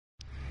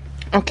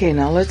Okay,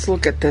 now let's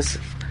look at this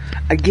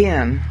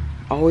again,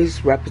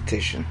 always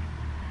repetition.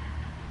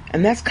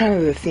 And that's kind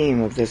of the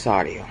theme of this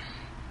audio.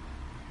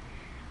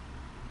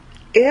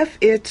 If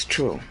it's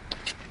true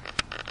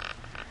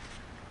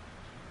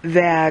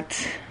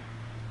that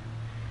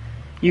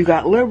you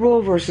got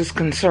liberal versus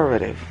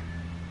conservative,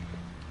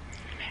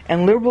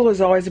 and liberal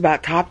is always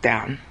about top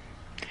down,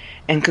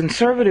 and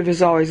conservative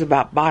is always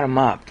about bottom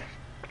up,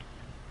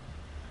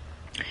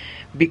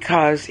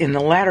 because in the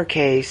latter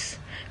case,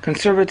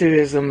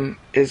 conservatism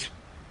is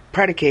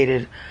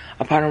predicated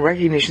upon a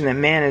recognition that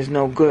man is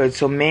no good,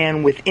 so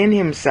man within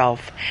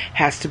himself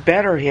has to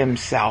better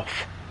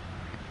himself.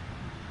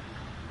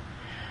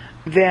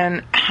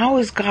 Then how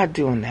is God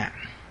doing that?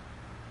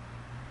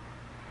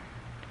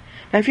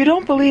 Now, if you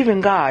don't believe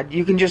in God,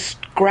 you can just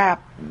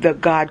scrap the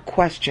God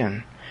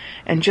question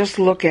and just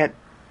look at,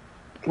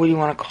 what do you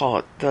want to call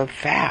it, the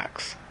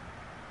facts.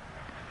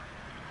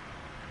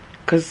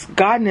 Because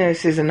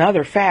godness is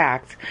another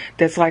fact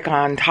that's like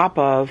on top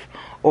of,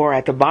 or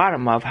at the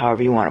bottom of,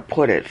 however you want to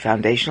put it,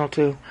 foundational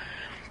to,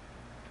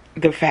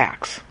 the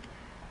facts.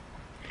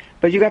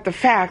 But you got the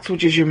facts,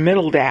 which is your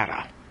middle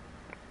data.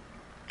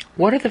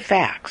 What are the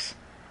facts?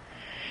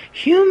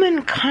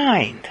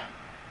 Humankind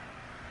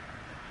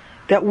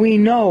that we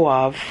know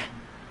of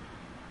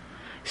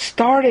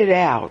started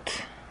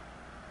out,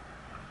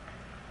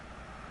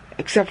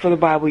 except for the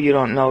Bible, you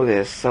don't know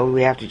this, so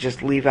we have to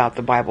just leave out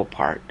the Bible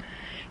part.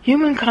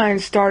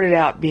 Humankind started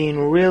out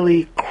being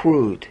really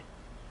crude.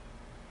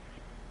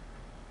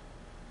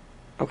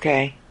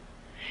 Okay?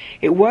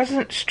 It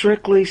wasn't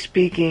strictly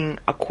speaking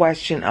a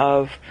question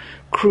of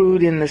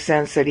crude in the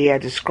sense that he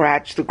had to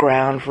scratch the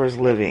ground for his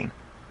living.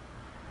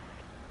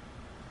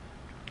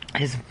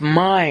 His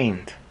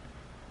mind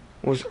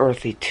was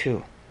earthy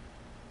too.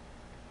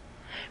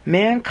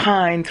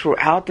 Mankind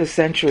throughout the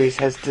centuries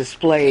has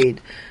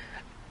displayed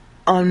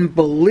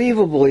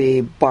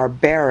unbelievably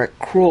barbaric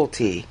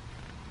cruelty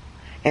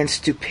and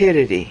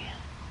stupidity.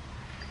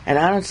 And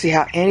I don't see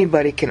how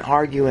anybody can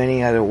argue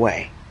any other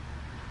way.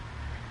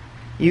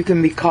 You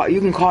can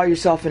call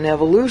yourself an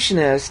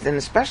evolutionist, and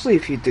especially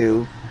if you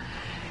do,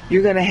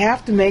 you're going to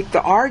have to make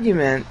the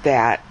argument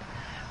that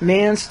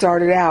man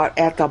started out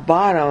at the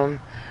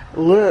bottom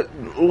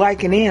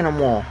like an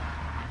animal.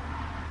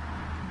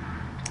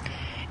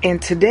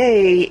 And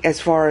today,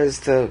 as far as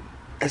the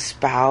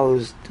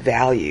espoused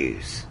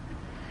values,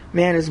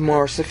 man is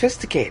more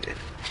sophisticated.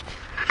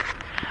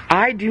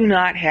 I do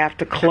not have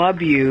to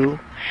club you,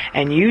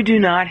 and you do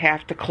not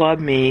have to club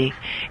me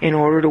in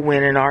order to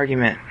win an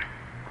argument.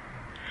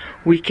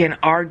 We can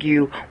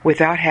argue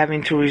without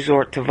having to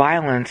resort to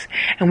violence,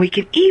 and we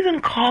can even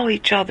call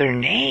each other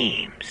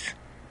names.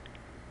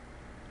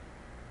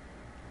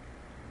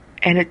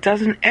 And it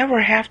doesn't ever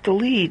have to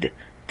lead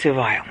to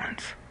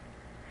violence.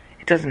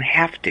 It doesn't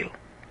have to.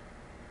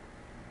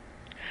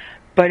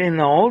 But in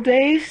the old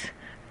days,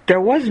 there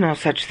was no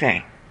such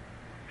thing.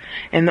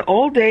 In the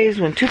old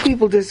days, when two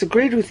people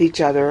disagreed with each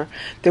other,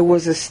 there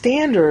was a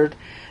standard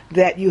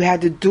that you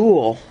had to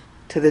duel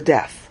to the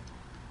death.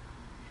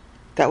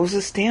 That was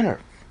the standard.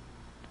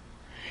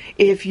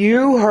 If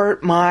you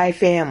hurt my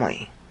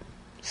family,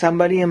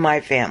 somebody in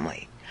my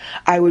family,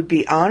 I would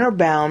be honor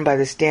bound by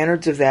the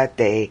standards of that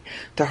day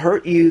to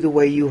hurt you the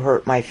way you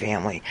hurt my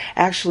family.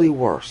 Actually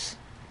worse.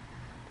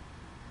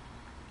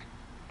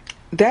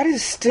 That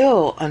is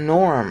still a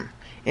norm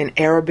in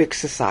Arabic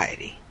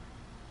society,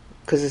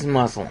 because it's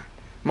Muslim.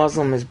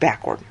 Muslim is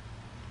backward.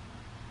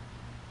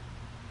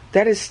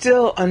 That is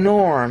still a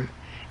norm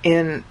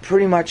in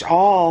pretty much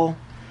all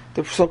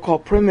the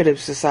so-called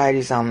primitive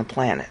societies on the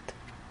planet.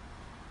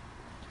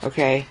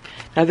 Okay?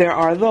 Now there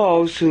are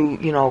those who,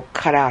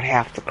 cut out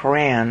half the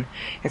Quran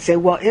and say,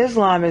 well,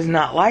 Islam is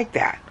not like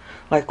that.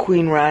 Like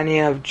Queen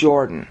Rania of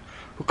Jordan,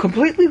 who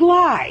completely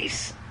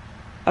lies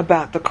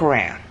about the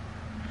Quran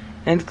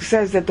and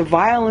says that the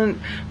violent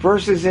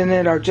verses in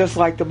it are just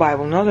like the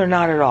Bible. No, they're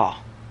not at all.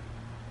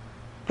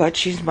 But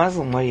she's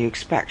Muslim. What do you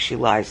expect? She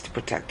lies to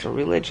protect her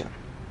religion.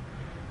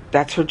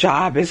 That's her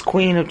job as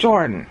Queen of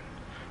Jordan,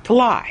 to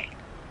lie.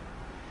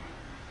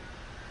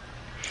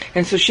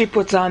 And so she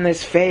puts on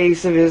this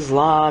face of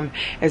Islam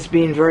as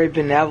being very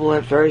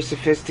benevolent, very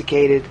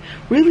sophisticated,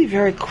 really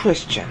very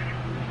Christian.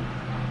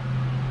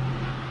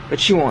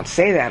 But she won't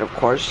say that, of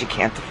course. She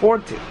can't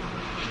afford to.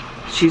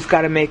 She's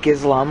got to make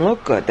Islam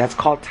look good. That's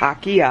called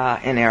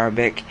taqiyya in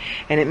Arabic,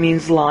 and it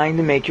means lying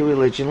to make your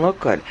religion look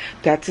good.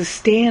 That's a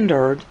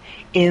standard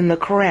in the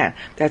Quran.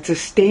 That's a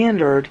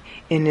standard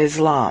in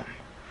Islam.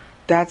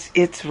 That's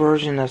its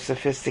version of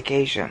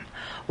sophistication.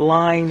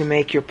 Lying to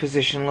make your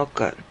position look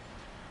good.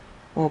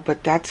 Well,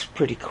 but that's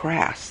pretty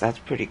crass. That's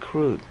pretty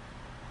crude.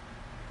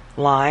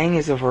 Lying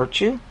is a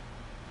virtue?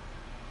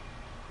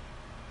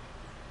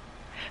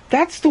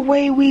 That's the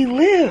way we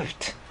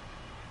lived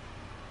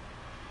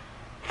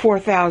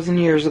 4,000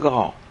 years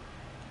ago.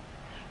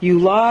 You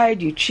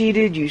lied, you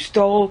cheated, you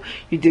stole,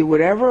 you did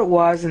whatever it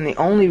was, and the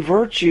only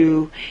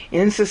virtue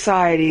in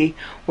society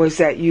was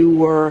that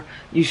you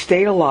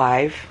stayed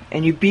alive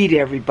and you beat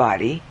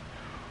everybody,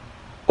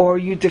 or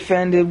you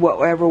defended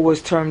whatever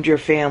was termed your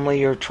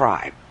family or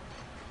tribe,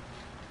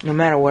 no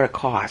matter what it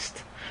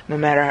cost, no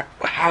matter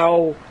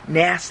how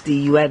nasty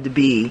you had to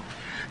be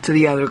to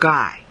the other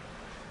guy.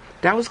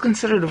 That was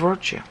considered a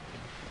virtue.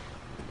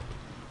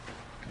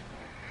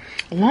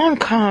 Along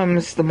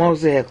comes the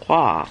Mosaic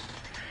Law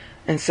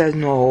and says,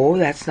 no,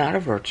 that's not a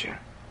virtue.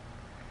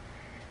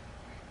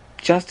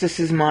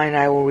 Justice is mine,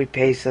 I will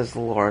repay, says the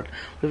Lord.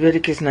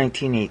 Leviticus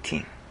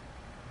 19:18.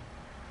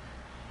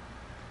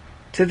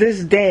 To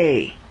this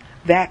day,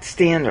 that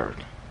standard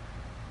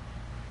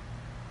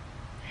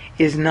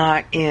is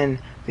not in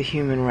the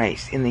human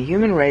race. In the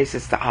human race,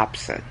 it's the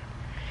opposite.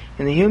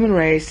 In the human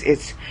race,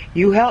 it's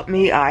you help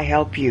me, I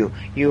help you.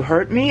 You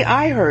hurt me,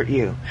 I hurt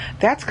you.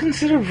 That's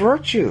considered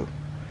virtue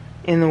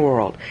in the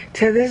world.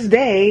 To this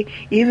day,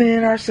 even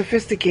in our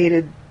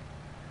sophisticated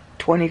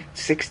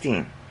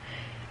 2016.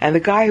 And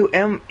the guy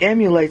who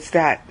emulates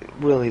that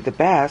really the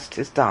best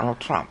is Donald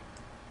Trump.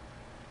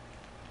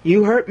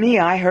 You hurt me,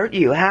 I hurt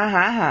you. Ha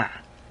ha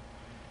ha.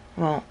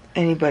 Well,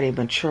 anybody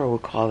mature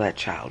would call that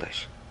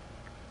childish.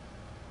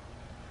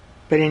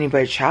 But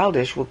anybody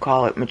childish would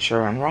call it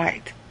mature and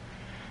right.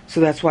 So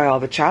that's why all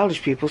the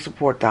childish people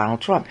support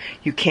Donald Trump.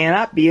 You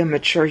cannot be a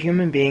mature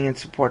human being and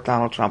support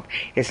Donald Trump.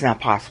 It's not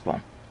possible.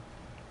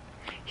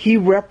 He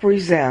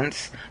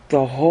represents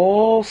the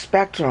whole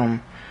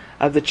spectrum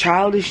of the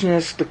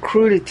childishness, the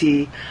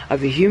crudity of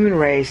the human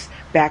race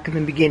back in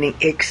the beginning,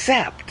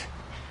 except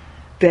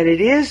that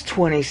it is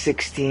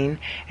 2016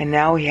 and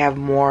now we have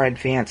more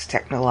advanced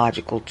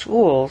technological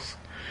tools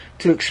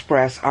to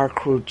express our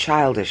crude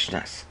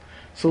childishness.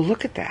 So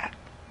look at that.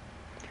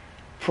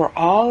 For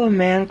all of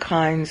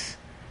mankind's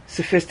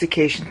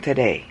sophistication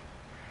today,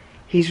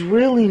 he's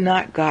really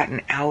not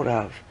gotten out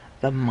of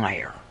the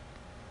mire.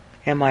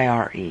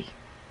 M-I-R-E.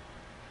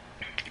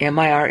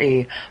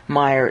 M-I-R-E.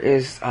 Mire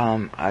is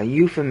a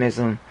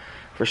euphemism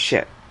for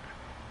shit.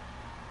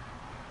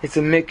 It's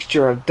a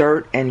mixture of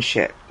dirt and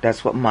shit.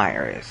 That's what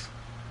mire is.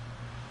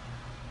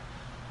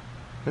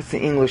 That's the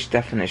English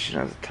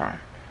definition of the term.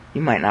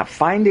 You might not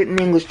find it in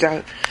English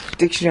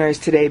dictionaries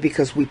today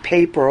because we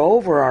paper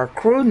over our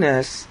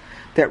crudeness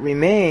that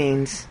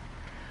remains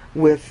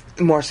with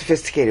more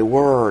sophisticated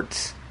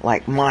words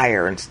like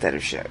mire instead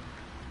of shit.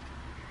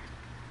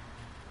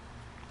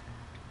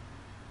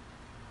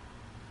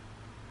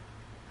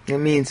 It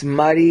means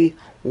muddy,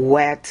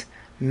 wet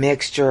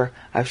mixture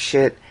of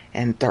shit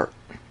and dirt.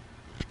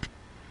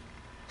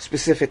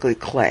 Specifically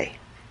clay.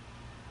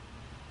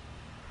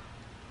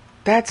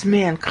 That's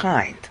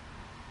mankind.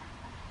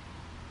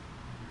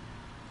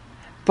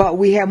 But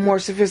we have more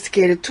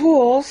sophisticated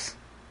tools,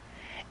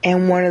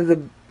 and one of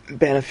the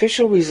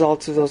beneficial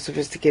results of those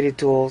sophisticated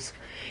tools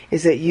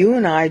is that you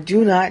and I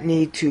do not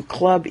need to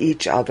club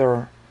each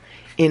other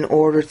in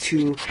order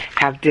to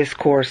have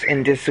discourse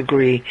and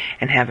disagree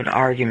and have an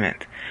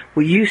argument.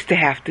 We used to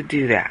have to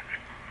do that.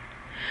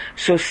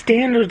 So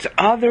standards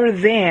other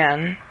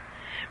than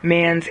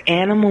man's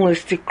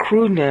animalistic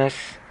crudeness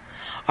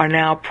are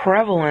now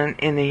prevalent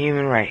in the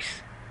human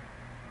race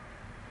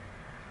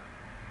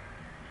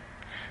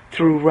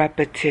through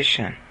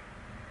repetition.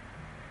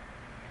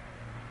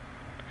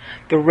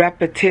 The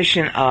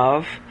repetition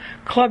of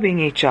clubbing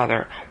each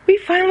other. We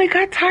finally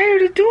got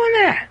tired of doing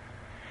that.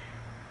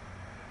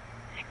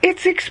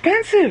 It's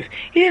expensive.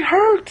 It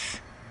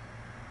hurts.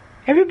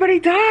 Everybody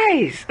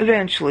dies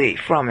eventually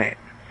from it.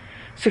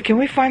 So can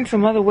we find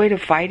some other way to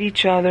fight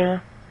each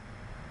other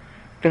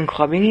than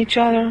clubbing each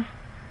other?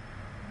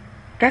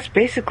 That's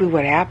basically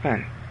what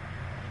happened.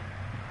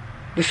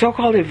 The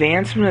so-called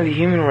advancement of the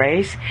human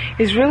race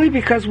is really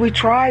because we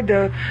tried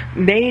the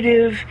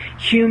native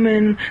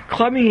human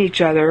clubbing each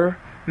other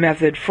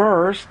method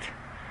first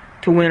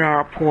to win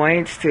our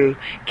points, to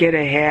get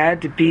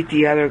ahead, to beat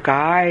the other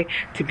guy,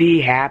 to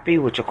be happy,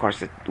 which of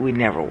course we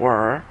never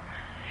were.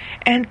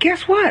 And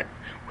guess what?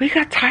 We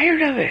got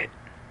tired of it.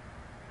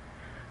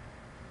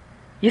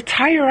 You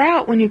tire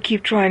out when you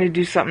keep trying to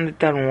do something that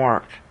doesn't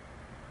work.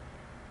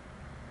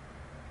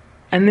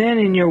 And then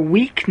in your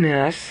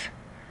weakness,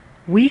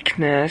 you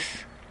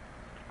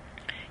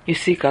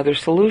seek other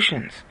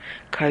solutions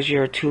because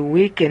you're too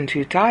weak and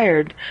too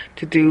tired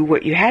to do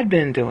what you had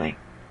been doing.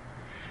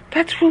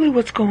 That's really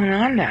what's going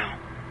on now.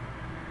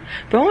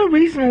 The only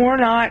reason we're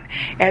not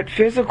at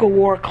physical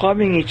war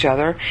clubbing each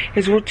other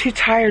is we're too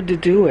tired to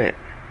do it.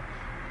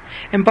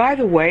 And by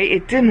the way,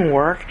 it didn't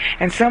work,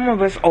 and some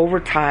of us over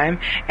time,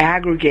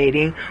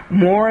 aggregating,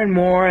 more and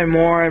more and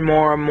more and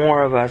more and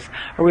more of us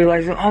are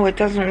realizing, oh, it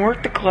doesn't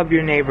work to club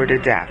your neighbor to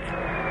death.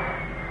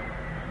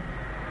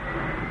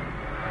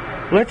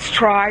 Let's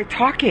try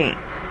talking.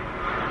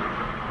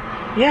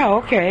 Yeah,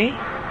 okay.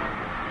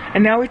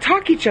 And now we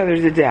talk each other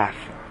to death.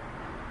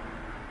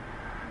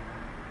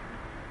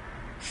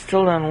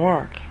 Still doesn't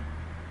work.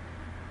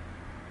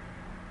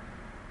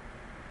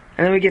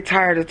 And then we get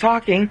tired of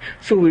talking,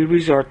 so we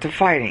resort to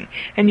fighting.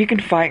 And you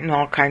can fight in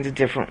all kinds of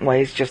different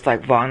ways, just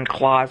like von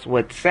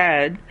Clausewitz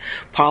said.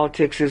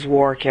 Politics is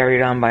war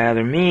carried on by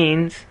other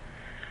means.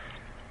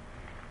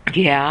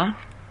 Yeah.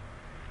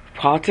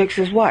 Politics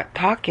is what?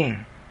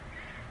 Talking.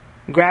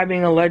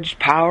 grabbing alleged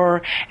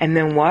power, and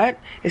then what?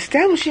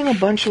 Establishing a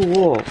bunch of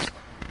rules.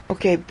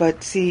 Okay,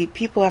 but see,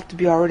 people have to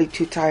be already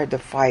too tired to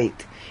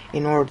fight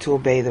in order to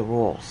obey the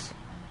rules.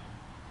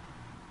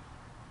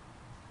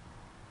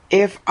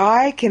 If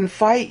I can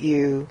fight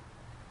you,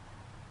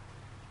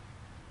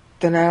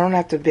 then I don't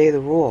have to obey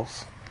the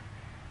rules.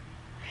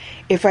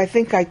 If I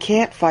think I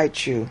can't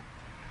fight you,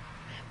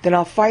 then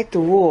I'll fight the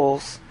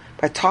rules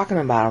by talking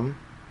about them,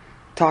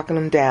 talking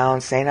them down,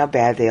 saying how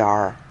bad they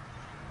are.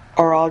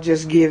 Or I'll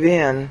just give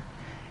in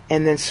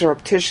and then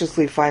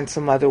surreptitiously find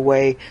some other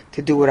way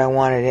to do what I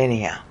wanted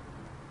anyhow.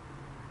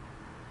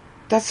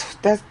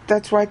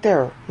 That's right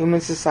there,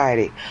 human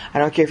society. I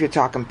don't care if you're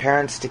talking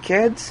parents to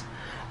kids,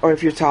 or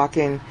if you're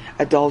talking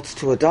adults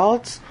to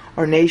adults,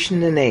 or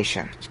nation to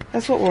nation.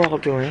 That's what we're all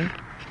doing.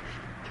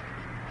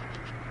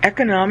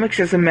 Economics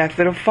is a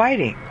method of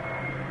fighting.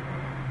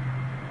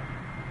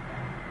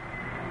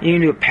 You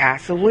can do it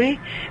passively,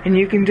 and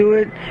you can do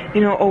it,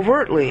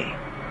 overtly.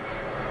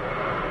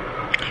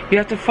 You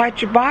have to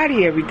fight your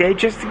body every day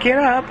just to get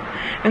up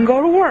and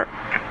go to work.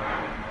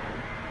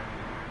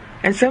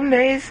 And some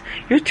days,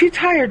 you're too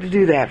tired to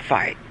do that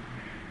fight.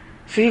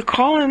 So you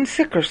call in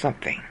sick or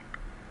something.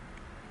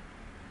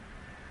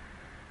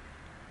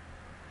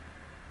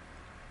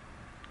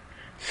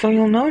 So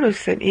you'll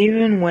notice that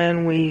even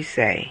when we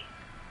say,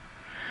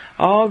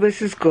 oh,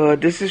 this is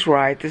good, this is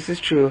right, this is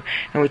true,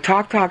 and we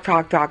talk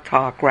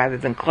rather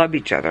than club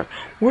each other,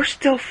 we're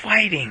still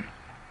fighting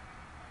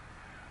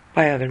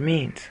by other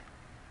means.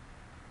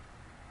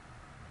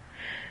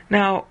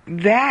 Now,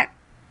 that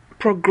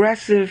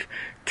progressive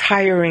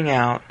tiring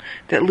out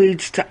that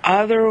leads to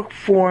other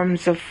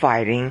forms of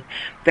fighting,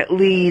 that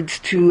leads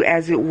to,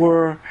 as it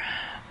were,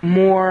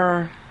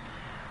 more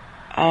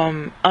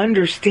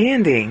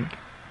understanding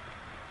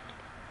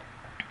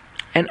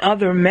and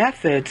other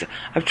methods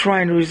of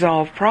trying to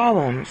resolve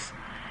problems,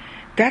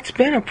 that's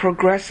been a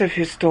progressive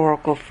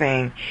historical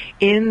thing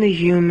in the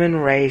human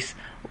race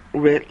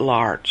writ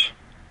large.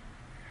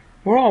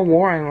 We're all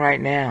warring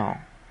right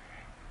now,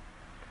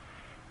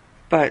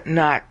 but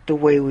not the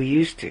way we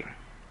used to.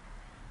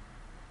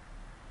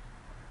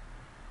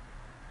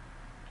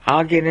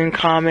 I'll get in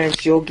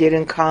comments, you'll get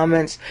in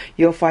comments,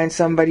 you'll find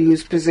somebody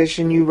whose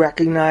position you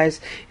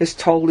recognize is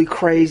totally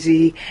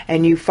crazy,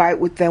 and you fight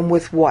with them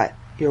with what?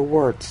 Your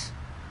words.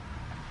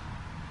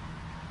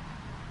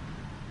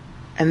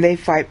 And they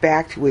fight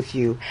back with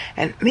you.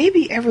 And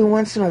maybe every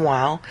once in a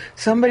while,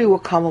 somebody will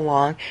come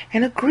along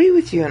and agree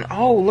with you, and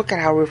oh, look at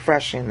how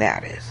refreshing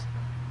that is.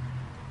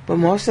 But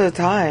most of the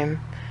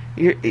time,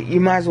 you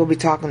might as well be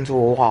talking to a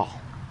wall.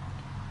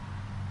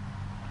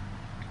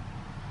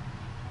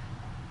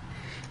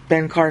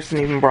 Ben Carson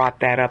even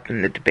brought that up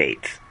in the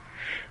debates.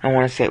 I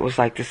want to say it was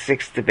like the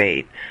 6th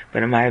debate,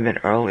 but it might have been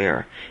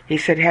earlier. He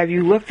said, have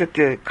you looked at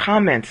the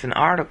comments and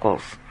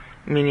articles,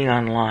 meaning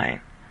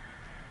online?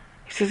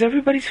 He says,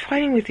 everybody's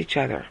fighting with each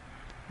other.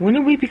 When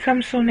did we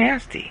become so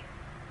nasty?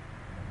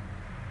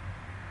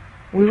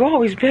 We've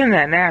always been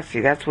that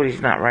nasty. That's what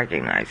he's not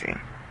recognizing.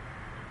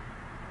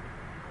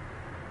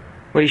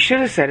 What he should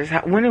have said is,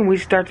 when did we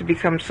start to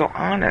become so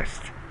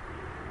honest?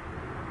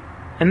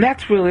 And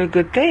that's really a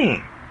good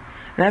thing.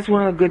 And that's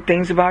one of the good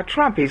things about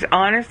Trump. He's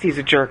honest, he's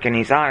a jerk, and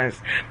he's honest.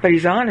 But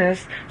he's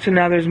honest, so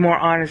now there's more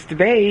honest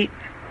debate.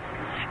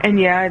 And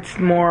yeah, it's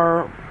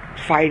more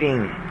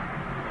fighting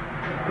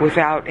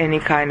without any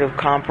kind of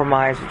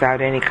compromise, without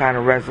any kind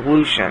of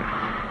resolution.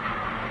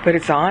 But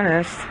it's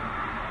honest.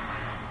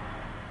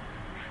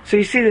 So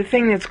you see, the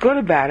thing that's good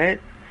about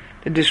it,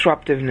 the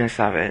disruptiveness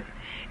of it,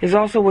 is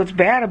also what's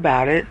bad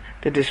about it,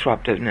 the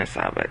disruptiveness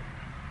of it.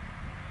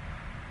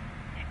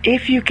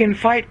 If you can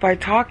fight by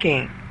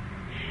talking,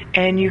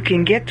 and you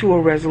can get to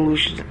a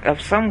resolution of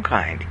some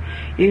kind,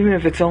 even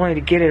if it's only to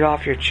get it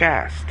off your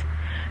chest,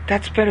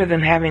 that's better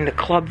than having to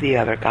club the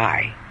other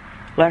guy.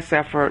 Less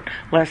effort,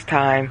 less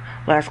time,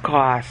 less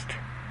cost,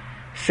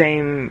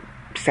 same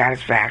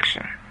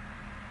satisfaction.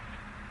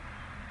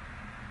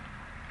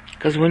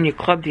 Because when you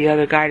club the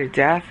other guy to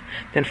death,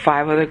 then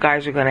 5 other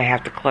guys are going to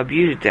have to club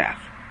you to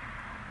death.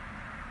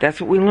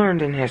 That's what we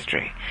learned in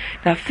history.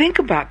 Now think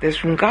about this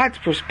from God's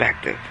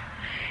perspective.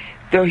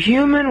 The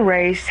human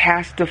race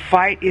has to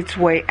fight its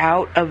way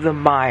out of the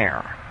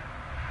mire.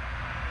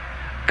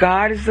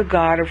 God is the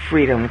God of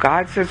freedom.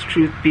 God says,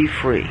 truth, be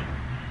free.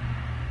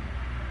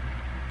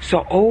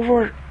 So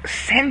over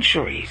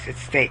centuries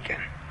it's taken.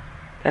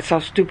 That's how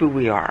stupid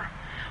we are.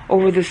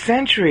 Over the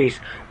centuries,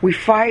 we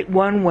fight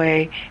one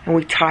way and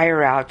we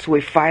tire out. So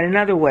we fight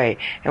another way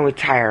and we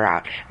tire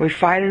out. And we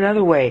fight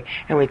another way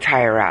and we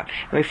tire out.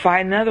 And we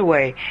fight another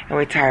way and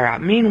we tire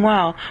out.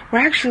 Meanwhile, we're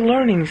actually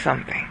learning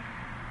something.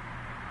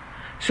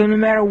 So no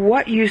matter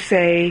what you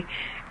say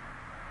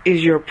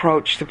is your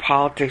approach to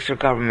politics or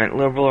government,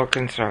 liberal or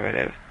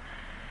conservative,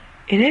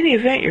 in any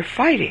event, you're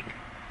fighting.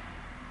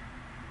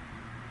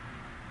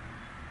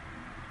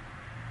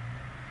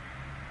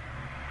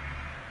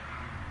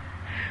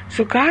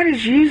 So God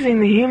is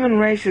using the human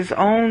race's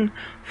own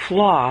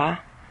flaw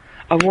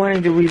of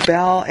wanting to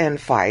rebel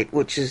and fight,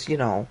 which is,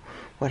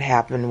 what what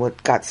happened,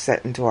 what got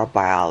set into our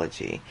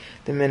biology.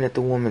 The minute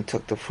the woman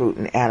took the fruit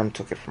and Adam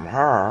took it from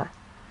her,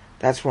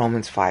 that's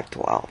Romans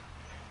 5:12.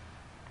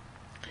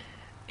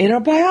 In our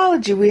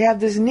biology, we have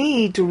this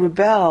need to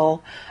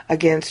rebel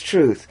against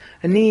truth,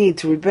 a need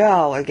to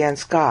rebel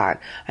against God,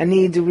 a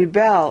need to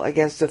rebel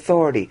against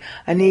authority,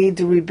 a need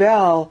to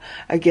rebel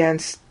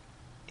against,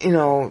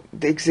 the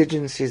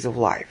exigencies of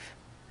life.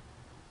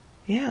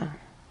 Yeah.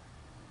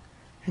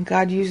 And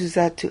God uses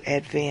that to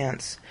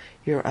advance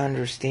your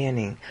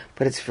understanding,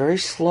 but it's very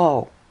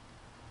slow.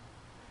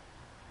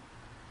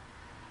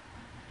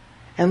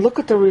 And look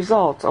at the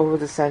results over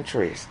the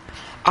centuries.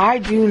 I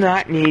do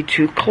not need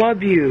to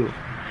club you.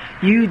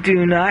 You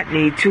do not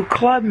need to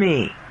club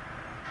me.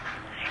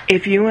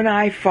 If you and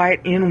I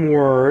fight in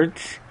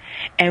words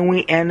and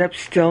we end up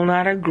still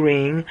not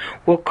agreeing,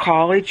 we'll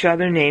call each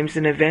other names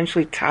and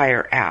eventually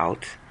tire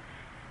out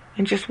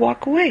and just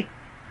walk away.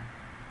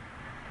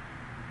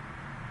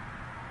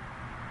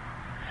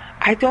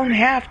 I don't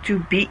have to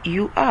beat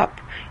you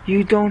up.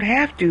 You don't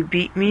have to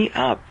beat me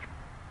up.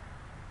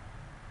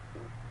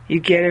 You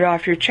get it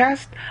off your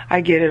chest,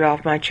 I get it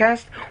off my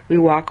chest, we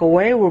walk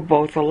away, we're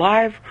both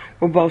alive,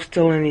 we're both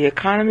still in the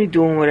economy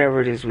doing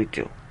whatever it is we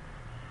do.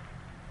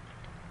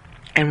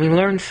 And we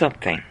learn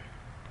something.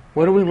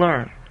 What do we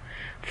learn?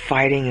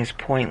 Fighting is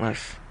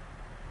pointless,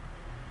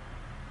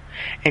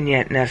 and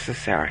yet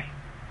necessary.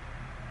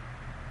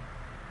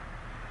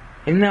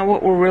 Isn't that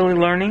what we're really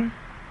learning?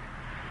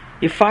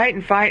 You fight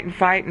and fight and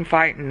fight and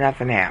fight and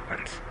nothing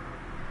happens.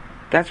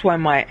 That's why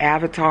my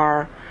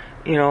avatar,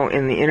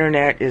 in the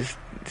internet is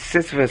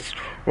Sisyphus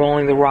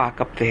rolling the rock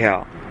up the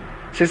hill.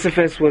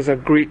 Sisyphus was a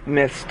Greek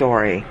myth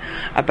story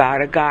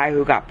about a guy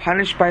who got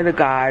punished by the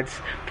gods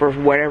for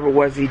whatever it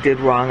was he did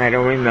wrong, I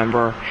don't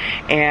remember.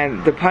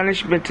 And the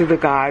punishment to the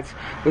gods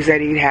was that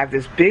he'd have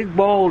this big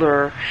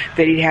boulder,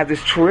 that he'd have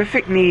this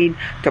terrific need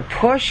to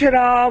push it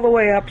all the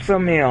way up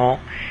some hill,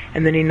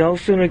 and then he no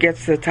sooner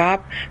gets to the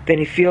top than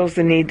he feels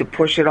the need to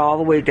push it all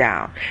the way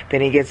down.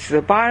 Then he gets to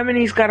the bottom and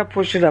he's got to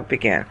push it up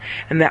again.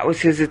 And that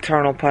was his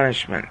eternal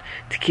punishment,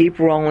 to keep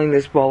rolling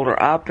this boulder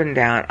up and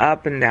down,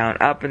 up and down,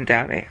 up and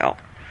down a hill.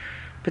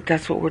 But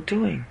that's what we're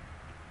doing.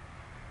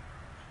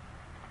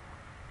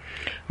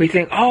 We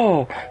think,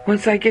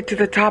 once I get to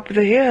the top of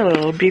the hill,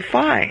 it'll be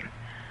fine.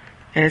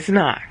 And it's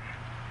not.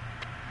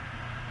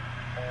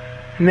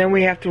 And then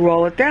we have to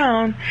roll it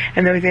down,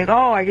 and then we think,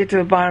 I get to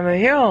the bottom of the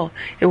hill,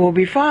 it will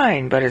be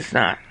fine, but it's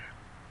not.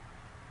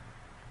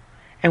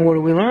 And what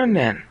do we learn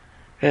then?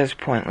 That it's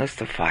pointless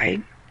to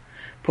fight,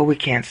 but we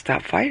can't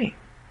stop fighting.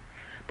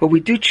 But we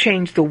do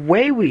change the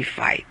way we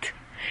fight,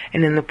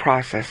 and in the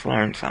process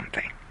learn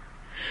something.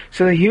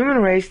 So the human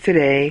race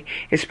today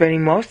is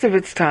spending most of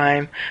its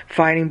time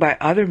fighting by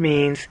other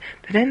means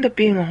that end up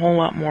being a whole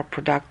lot more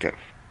productive.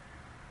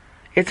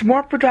 It's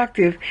more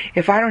productive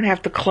if I don't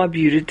have to club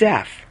you to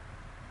death.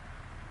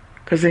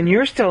 Because then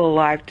you're still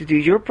alive to do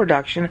your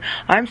production,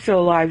 I'm still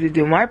alive to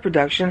do my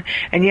production,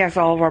 and yes,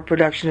 all of our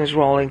production is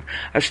rolling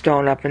a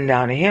stone up and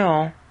down a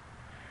hill,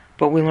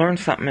 but we learn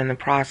something in the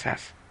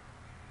process.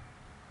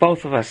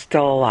 Both of us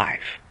still alive.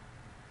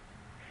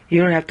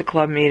 You don't have to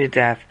club me to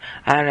death,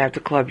 I don't have to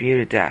club you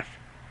to death.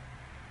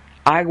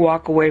 I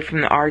walk away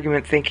from the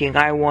argument thinking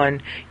I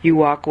won, you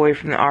walk away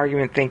from the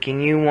argument thinking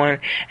you won,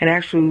 and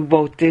actually we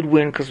both did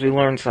win because we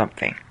learned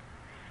something.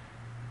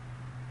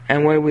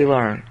 And what did we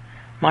learn?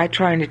 Am I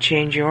trying to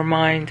change your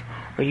mind,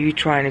 or you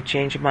trying to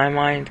change my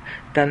mind?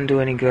 Doesn't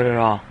do any good at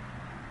all.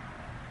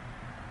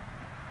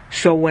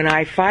 So when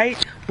I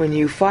fight, when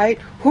you fight,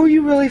 who are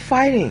you really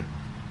fighting?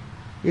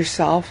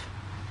 Yourself.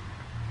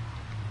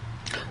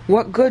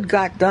 What good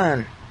got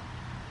done?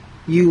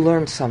 You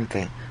learned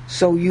something.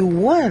 So you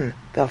won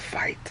the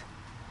fight.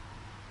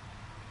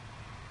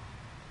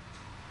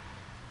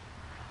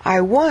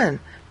 I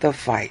won the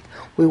fight.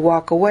 We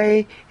walk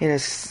away in a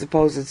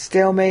supposed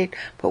stalemate,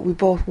 but we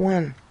both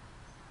won.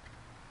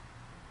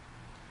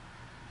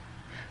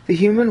 The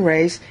human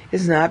race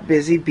is not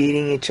busy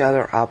beating each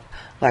other up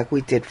like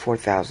we did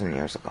 4,000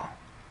 years ago.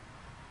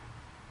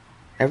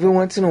 Every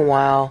once in a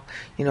while,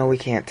 we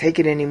can't take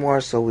it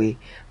anymore, so we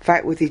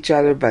fight with each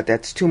other, but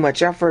that's too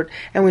much effort,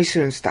 and we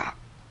soon stop.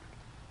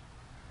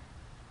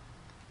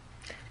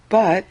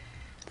 But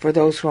for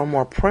those who are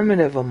more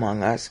primitive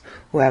among us,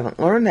 who haven't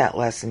learned that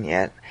lesson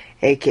yet,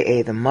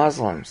 aka the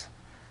Muslims,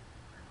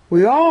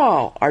 we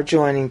all are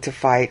joining to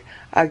fight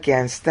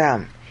against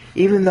them.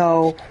 Even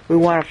though we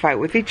want to fight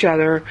with each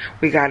other,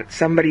 we got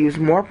somebody who's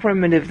more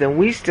primitive than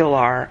we still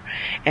are,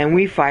 and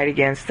we fight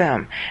against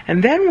them.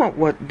 And then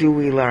what do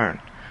we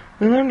learn?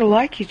 We learn to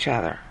like each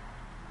other.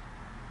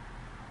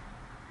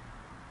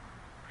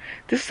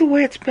 This is the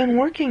way it's been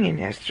working in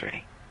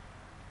history.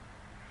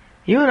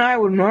 You and I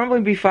would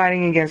normally be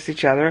fighting against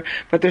each other,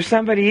 but there's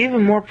somebody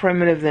even more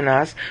primitive than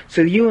us,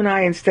 so you and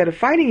I, instead of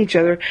fighting each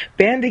other,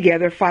 band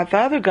together, fight the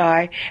other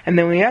guy, and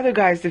then when the other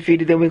guy is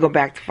defeated, then we go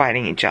back to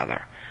fighting each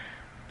other.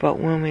 But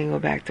when we go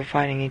back to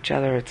fighting each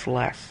other, it's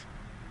less.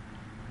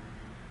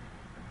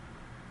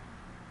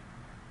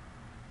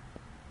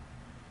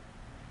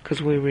 Because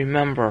we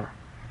remember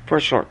for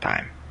a short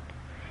time.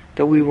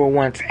 that we were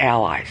once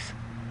allies.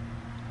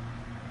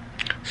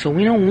 So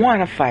we don't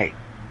want to fight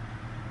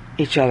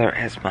each other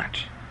as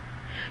much.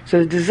 So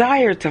the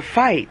desire to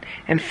fight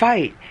and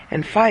fight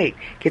and fight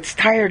gets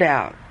tired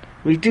out,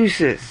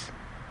 reduces.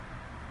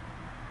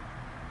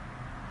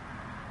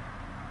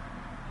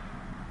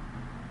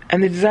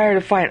 And the desire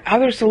to find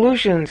other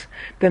solutions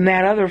than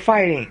that other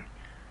fighting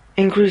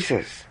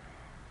increases.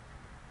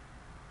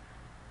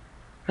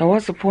 Now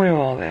what's the point of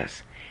all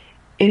this?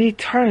 In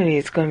eternity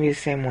it's going to be the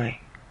same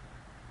way.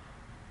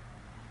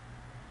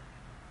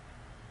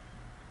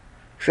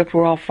 Except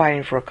we're all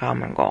fighting for a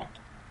common goal.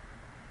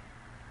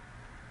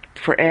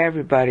 For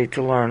everybody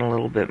to learn a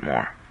little bit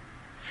more.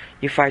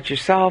 You fight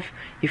yourself,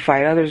 you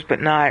fight others,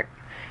 but not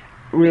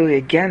really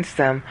against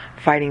them,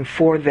 fighting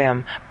for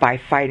them by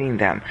fighting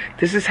them.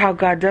 This is how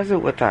God does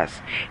it with us.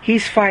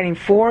 He's fighting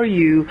for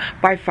you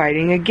by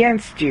fighting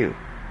against you.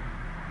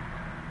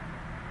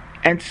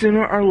 And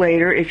sooner or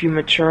later, if you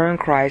mature in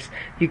Christ,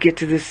 you get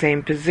to the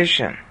same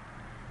position.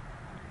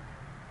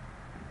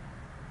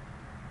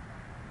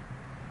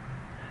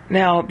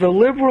 Now, the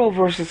liberal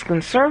versus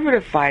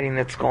conservative fighting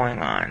that's going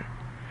on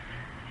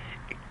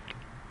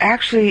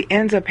actually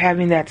ends up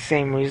having that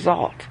same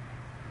result.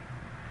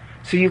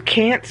 So you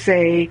can't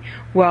say,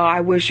 well,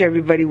 I wish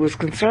everybody was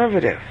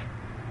conservative.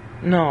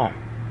 No.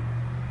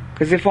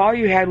 Because if all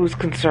you had was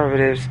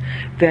conservatives,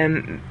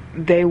 then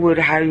they would,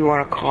 how do you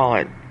want to call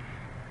it?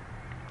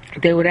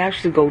 They would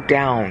actually go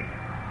down.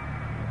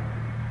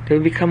 They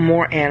would become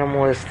more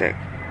animalistic.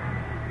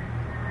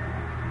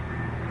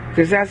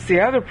 Because that's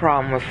the other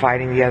problem with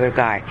fighting the other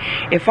guy.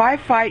 If I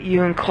fight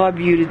you and club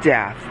you to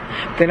death,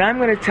 then I'm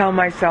going to tell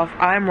myself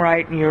I'm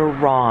right and you're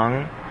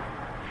wrong,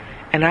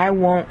 and I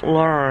won't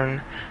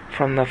learn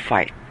from the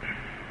fight.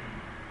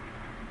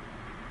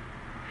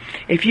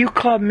 If you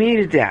club me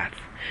to death,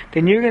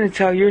 then you're going to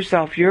tell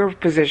yourself your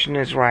position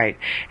is right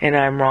and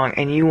I'm wrong,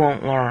 and you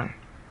won't learn.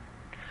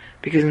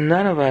 Because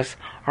none of us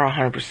are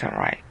 100%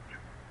 right.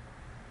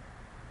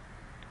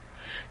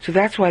 So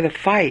that's why the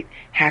fight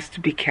has to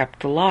be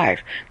kept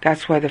alive.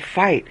 That's why the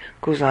fight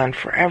goes on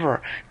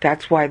forever.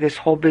 That's why this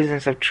whole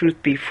business of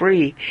truth be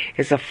free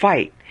is a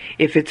fight.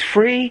 If it's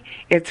free,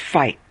 it's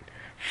fight.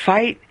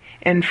 Fight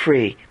and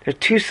free. They're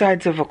two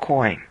sides of a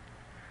coin.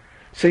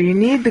 So you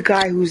need the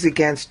guy who's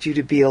against you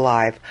to be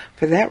alive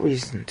for that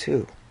reason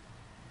too.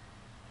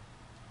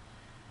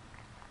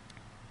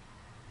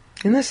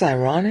 Isn't this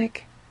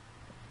ironic?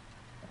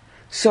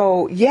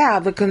 So yeah,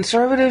 the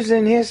conservatives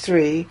in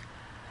history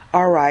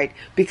are right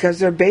because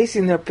they're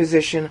basing their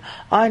position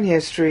on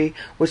history,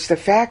 which the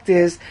fact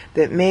is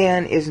that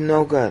man is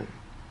no good.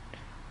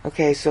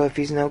 Okay, so if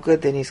he's no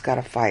good, then he's got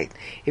to fight.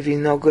 If he's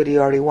no good, he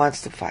already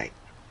wants to fight.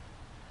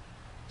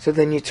 So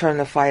then you turn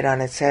the fight on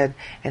its head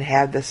and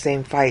have the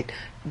same fight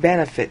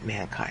benefit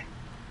mankind.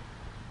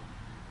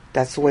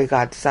 That's the way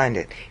God designed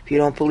it. If you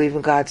don't believe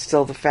in God,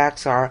 still the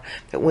facts are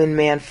that when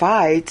man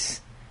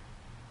fights,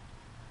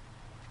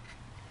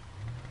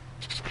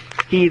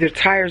 he either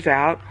tires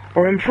out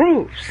or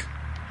improves.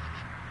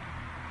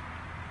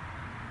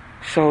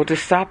 So to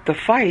stop the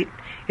fight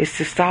is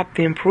to stop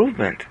the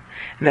improvement.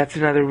 And that's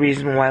another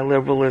reason why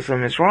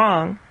liberalism is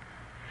wrong.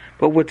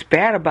 But what's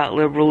bad about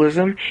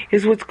liberalism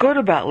is what's good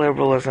about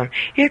liberalism.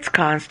 It's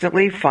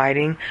constantly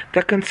fighting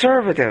the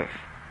conservative.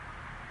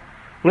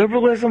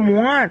 Liberalism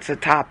wants a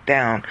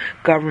top-down,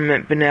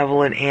 government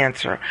benevolent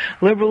answer.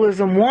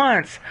 Liberalism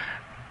wants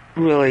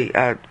really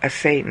a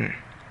Satan.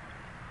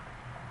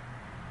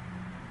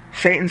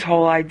 Satan's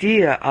whole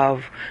idea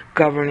of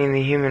governing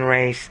the human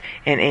race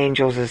and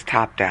angels is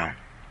top-down.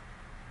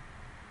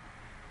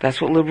 That's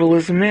what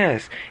liberalism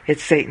is.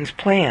 It's Satan's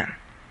plan.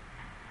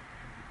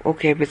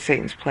 Okay, but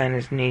Satan's plan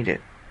is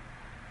needed.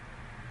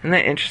 Isn't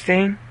that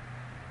interesting?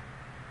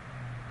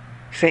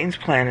 Satan's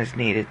plan is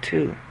needed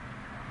too.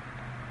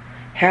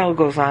 Hell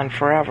goes on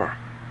forever.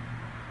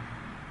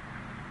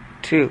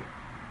 Too.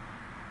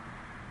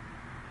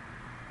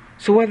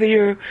 So whether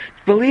you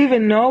believe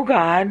in no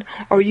God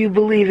or you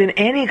believe in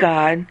any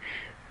God,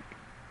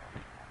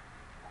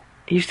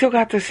 you still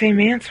got the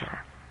same answer.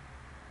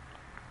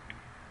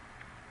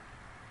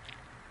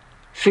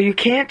 So you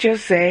can't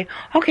just say,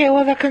 okay,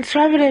 well the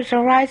conservatives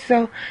are right,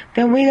 so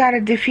then we got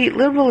to defeat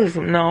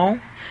liberalism. No,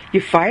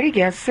 you fight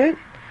against it,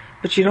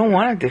 but you don't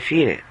want to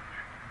defeat it.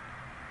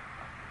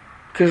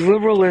 Because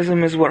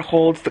liberalism is what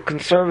holds the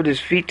conservatives'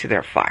 feet to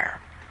their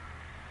fire.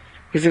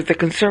 Because if the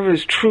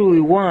conservatives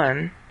truly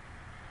won,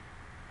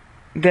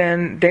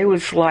 then they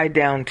would slide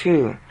down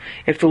too.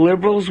 If the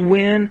liberals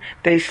win,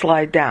 they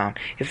slide down.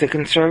 If the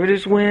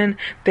conservatives win,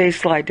 they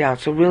slide down.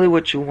 So really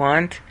what you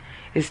want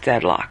is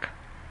deadlock.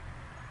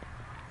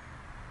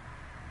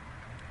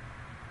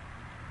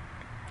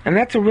 And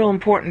that's a real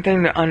important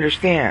thing to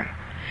understand.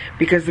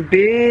 Because the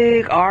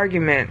big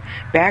argument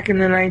back in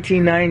the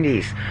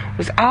 1990s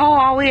was,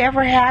 all we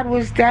ever had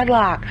was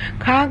deadlock.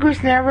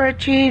 Congress never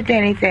achieved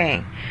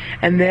anything.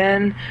 And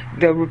then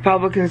the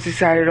Republicans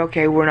decided,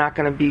 okay, we're not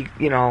going to be,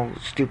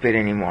 stupid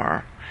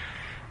anymore.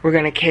 We're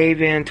going to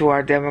cave in to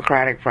our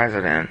Democratic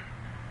president.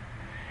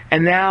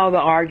 And now the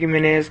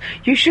argument is,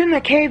 you shouldn't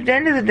have caved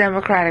into the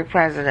Democratic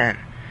president.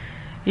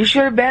 You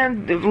should have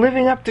been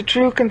living up to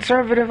true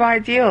conservative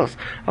ideals.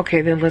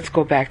 Okay, then let's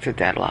go back to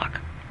deadlock.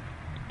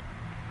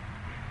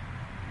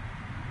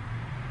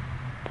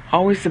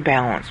 Always the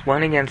balance,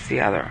 one against the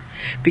other.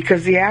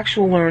 Because the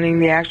actual learning,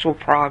 the actual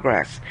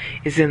progress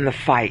is in the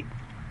fight,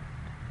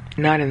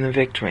 not in the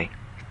victory.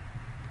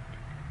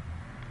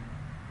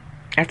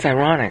 That's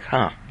ironic,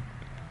 huh?